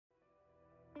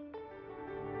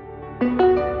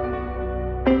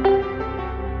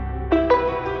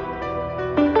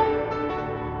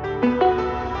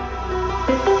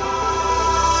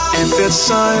it's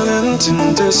silent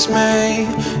in dismay,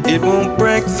 it won't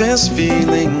break this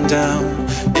feeling down.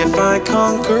 If I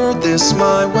conquered this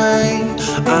my way,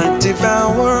 I'd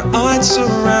devour, I'd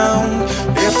surround.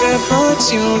 If it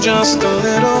hurts you just a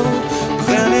little,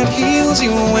 then it heals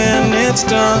you when it's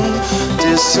done.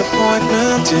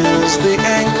 Disappointment is the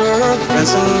anchor,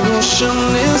 resolution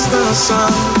is the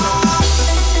sun.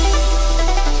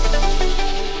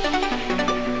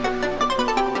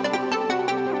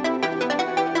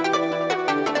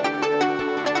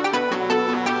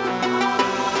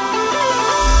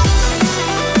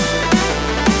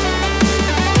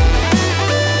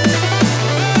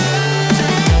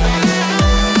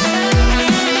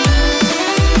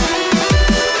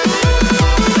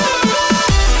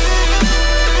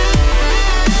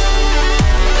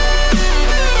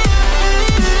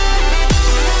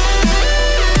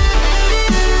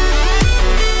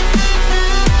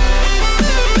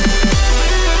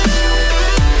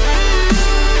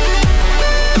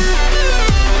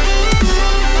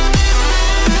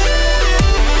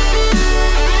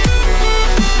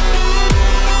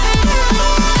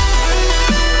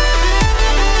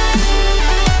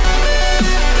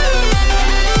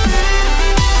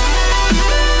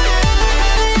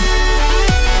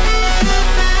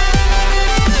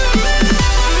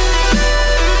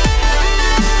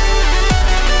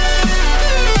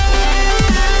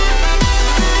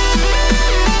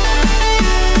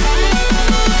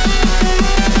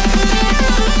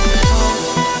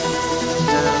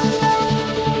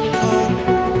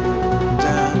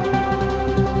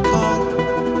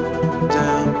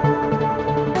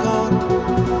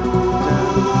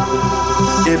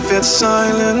 If it's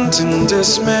silent in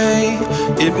dismay,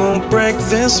 it won't break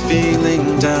this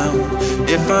feeling down.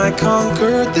 If I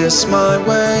conquered this my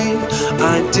way,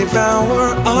 I'd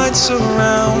devour, I'd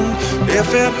surround.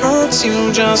 If it hurts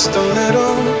you just a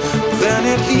little, then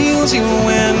it heals you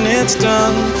when it's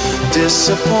done.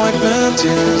 Disappointment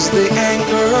is the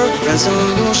anchor,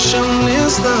 resolution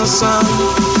is the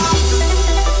sun.